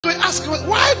We ask,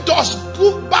 why does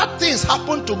bad things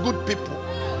happen to good people?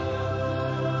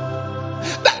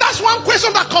 That's one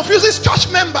question that confuses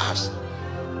church members.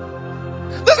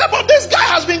 They say, but this guy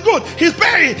has been good. He's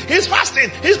praying, he's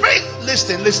fasting, he's praying.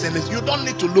 Listen. You don't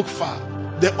need to look far.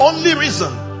 The only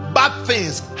reason bad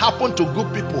things happen to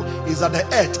good people is that the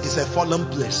earth is a fallen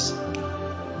place.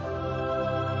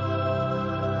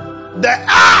 The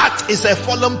earth is a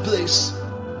fallen place.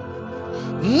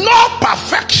 No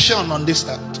perfection on this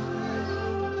earth.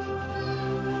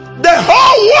 The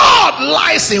whole world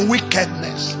lies in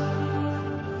wickedness.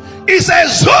 It's a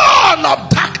zone of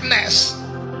darkness.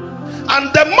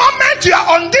 And the moment you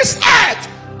are on this earth,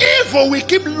 evil will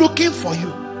keep looking for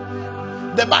you.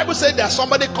 The Bible says there's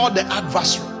somebody called the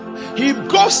adversary. He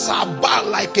goes about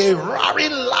like a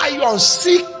roaring lion,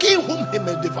 seeking whom he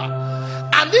may devour.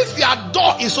 And if your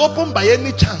door is open by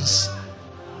any chance,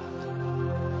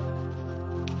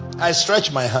 I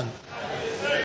stretch my hand.